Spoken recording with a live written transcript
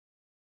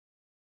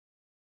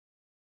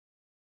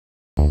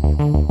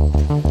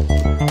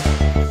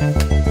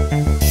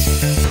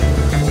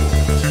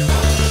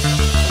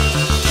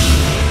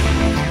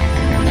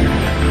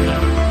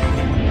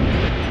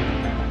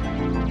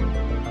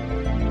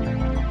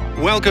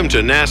Welcome to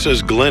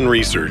NASA's Glenn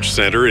Research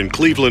Center in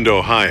Cleveland,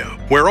 Ohio,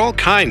 where all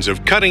kinds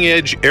of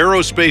cutting-edge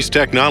aerospace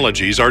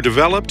technologies are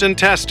developed and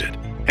tested.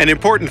 An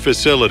important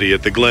facility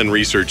at the Glenn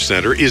Research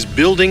Center is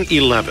Building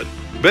 11,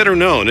 better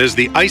known as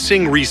the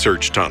Icing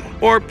Research Tunnel,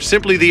 or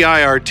simply the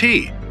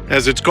IRT,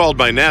 as it's called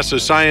by NASA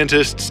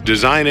scientists,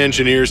 design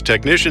engineers,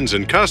 technicians,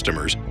 and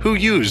customers who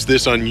use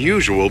this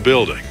unusual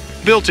building.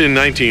 Built in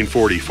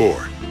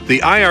 1944, the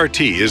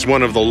IRT is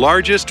one of the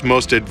largest,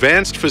 most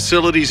advanced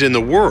facilities in the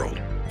world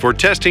for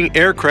testing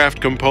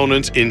aircraft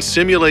components in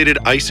simulated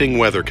icing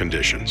weather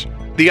conditions.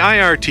 The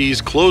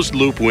IRT's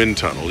closed-loop wind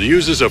tunnel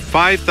uses a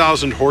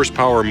 5,000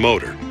 horsepower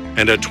motor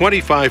and a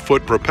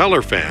 25-foot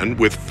propeller fan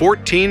with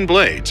 14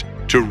 blades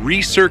to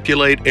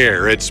recirculate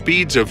air at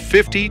speeds of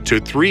 50 to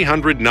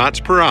 300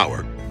 knots per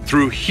hour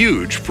through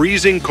huge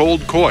freezing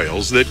cold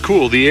coils that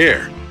cool the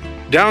air.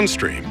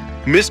 Downstream,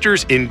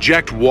 misters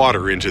inject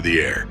water into the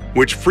air,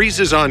 which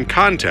freezes on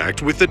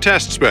contact with the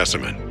test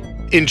specimen.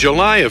 In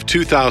July of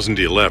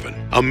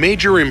 2011, a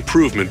major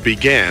improvement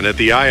began at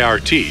the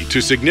IRT to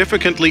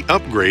significantly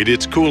upgrade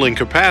its cooling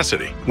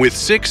capacity with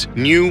 6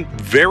 new,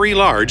 very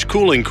large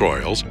cooling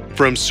coils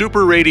from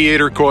Super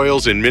Radiator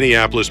Coils in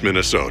Minneapolis,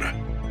 Minnesota.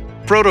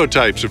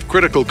 Prototypes of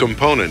critical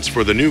components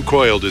for the new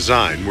coil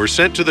design were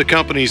sent to the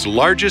company's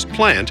largest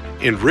plant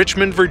in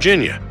Richmond,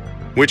 Virginia,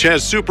 which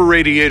has Super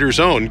Radiator's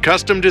own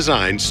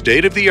custom-designed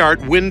state-of-the-art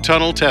wind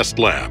tunnel test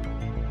lab.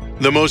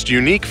 The most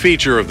unique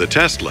feature of the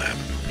test lab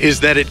is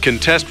that it can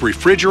test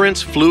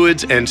refrigerants,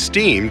 fluids, and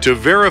steam to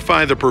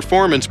verify the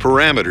performance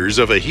parameters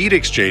of a heat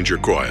exchanger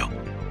coil,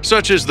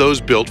 such as those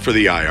built for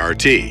the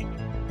IRT.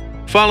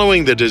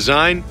 Following the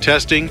design,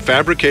 testing,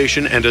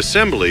 fabrication, and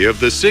assembly of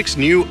the 6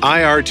 new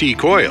IRT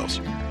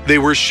coils, they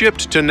were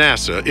shipped to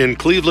NASA in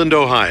Cleveland,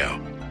 Ohio.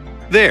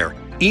 There,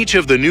 each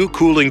of the new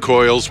cooling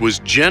coils was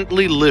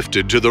gently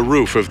lifted to the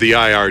roof of the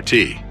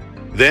IRT,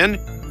 then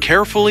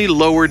carefully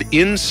lowered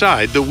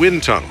inside the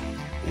wind tunnel,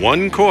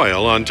 one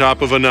coil on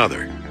top of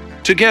another.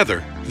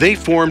 Together, they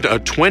formed a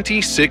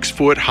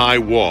 26-foot high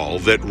wall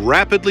that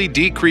rapidly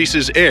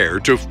decreases air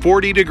to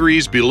 40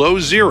 degrees below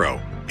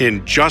zero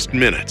in just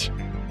minutes.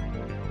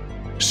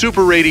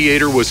 Super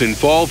Radiator was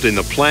involved in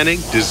the planning,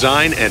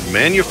 design, and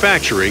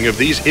manufacturing of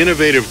these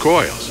innovative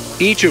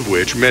coils, each of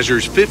which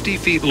measures 50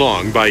 feet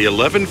long by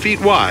 11 feet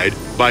wide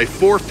by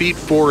 4 feet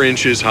 4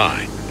 inches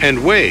high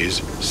and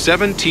weighs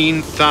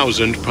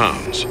 17,000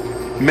 pounds.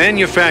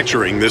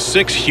 Manufacturing the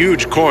 6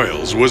 huge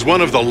coils was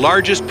one of the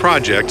largest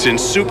projects in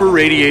Super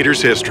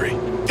Radiator's history.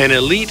 An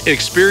elite,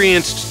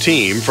 experienced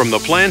team from the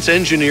plant's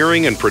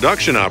engineering and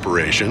production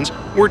operations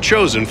were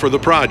chosen for the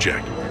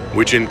project,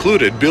 which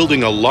included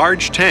building a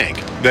large tank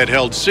that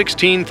held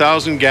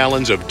 16,000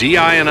 gallons of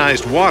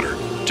deionized water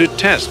to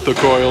test the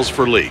coils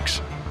for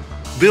leaks.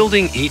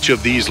 Building each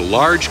of these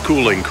large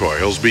cooling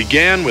coils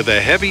began with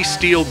a heavy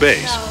steel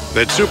base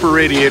that Super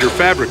Radiator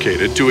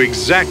fabricated to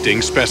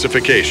exacting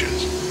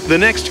specifications. The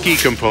next key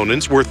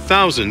components were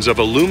thousands of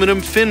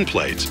aluminum fin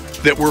plates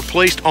that were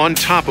placed on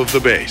top of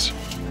the base.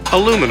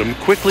 Aluminum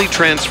quickly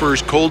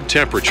transfers cold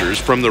temperatures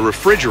from the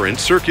refrigerant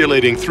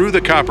circulating through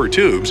the copper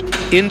tubes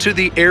into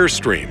the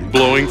airstream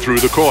blowing through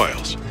the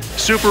coils.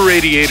 Super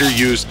Radiator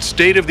used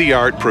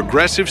state-of-the-art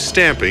progressive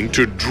stamping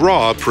to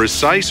draw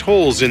precise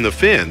holes in the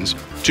fins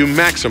to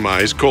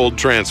maximize cold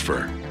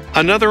transfer.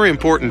 Another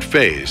important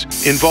phase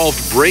involved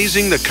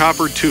brazing the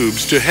copper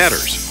tubes to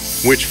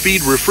headers, which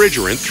feed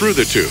refrigerant through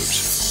the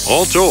tubes.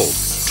 All told,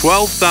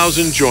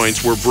 12,000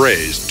 joints were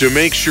brazed to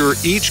make sure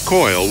each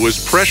coil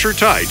was pressure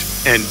tight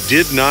and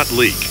did not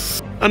leak.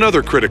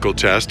 Another critical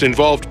test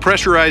involved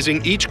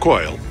pressurizing each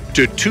coil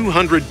to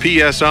 200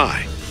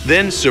 psi,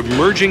 then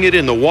submerging it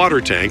in the water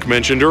tank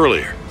mentioned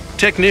earlier.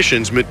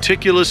 Technicians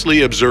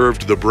meticulously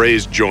observed the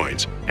brazed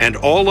joints and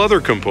all other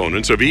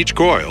components of each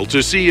coil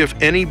to see if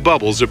any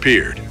bubbles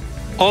appeared.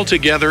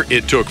 Altogether,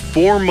 it took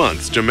 4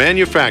 months to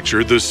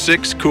manufacture the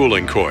 6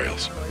 cooling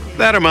coils.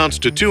 That amounts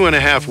to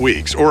 2.5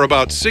 weeks, or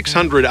about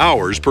 600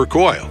 hours per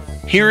coil.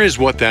 Here is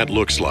what that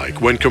looks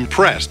like when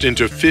compressed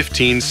into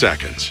 15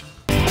 seconds.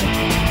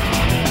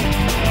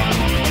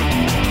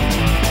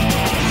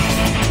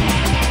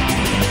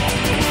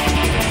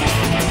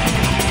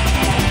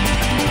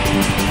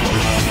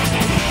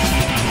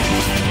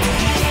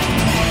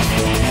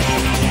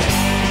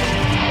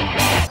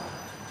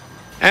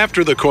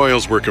 After the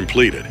coils were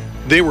completed,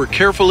 they were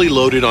carefully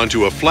loaded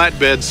onto a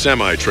flatbed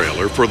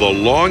semi-trailer for the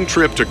long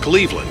trip to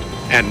Cleveland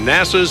and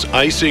NASA's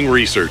Icing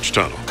Research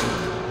Tunnel.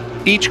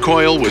 Each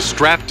coil was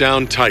strapped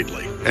down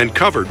tightly and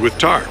covered with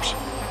tarps.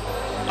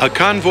 A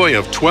convoy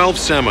of 12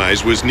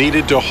 semis was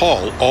needed to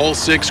haul all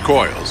 6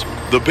 coils,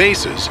 the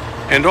bases,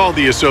 and all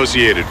the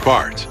associated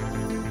parts.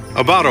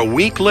 About a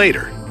week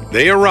later,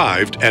 they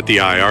arrived at the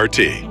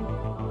IRT.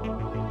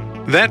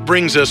 That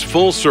brings us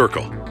full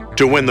circle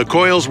to when the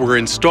coils were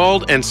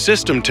installed and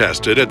system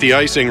tested at the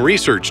Icing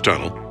Research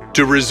Tunnel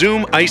to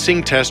resume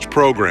icing test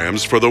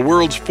programs for the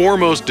world's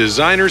foremost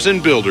designers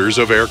and builders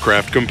of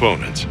aircraft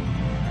components.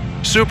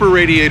 Super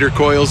Radiator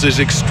Coils is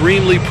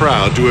extremely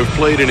proud to have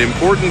played an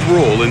important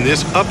role in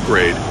this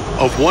upgrade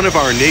of one of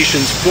our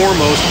nation's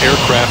foremost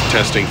aircraft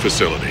testing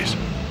facilities.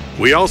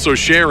 We also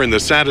share in the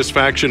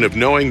satisfaction of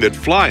knowing that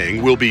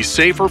flying will be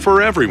safer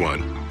for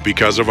everyone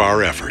because of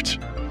our efforts.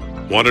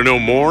 Want to know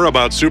more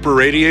about Super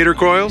Radiator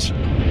Coils?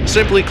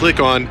 Simply click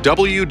on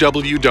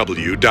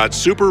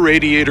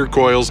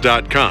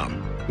www.superradiatorcoils.com,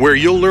 where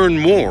you'll learn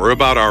more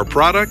about our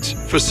products,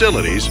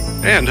 facilities,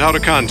 and how to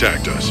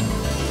contact us.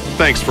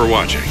 Thanks for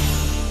watching.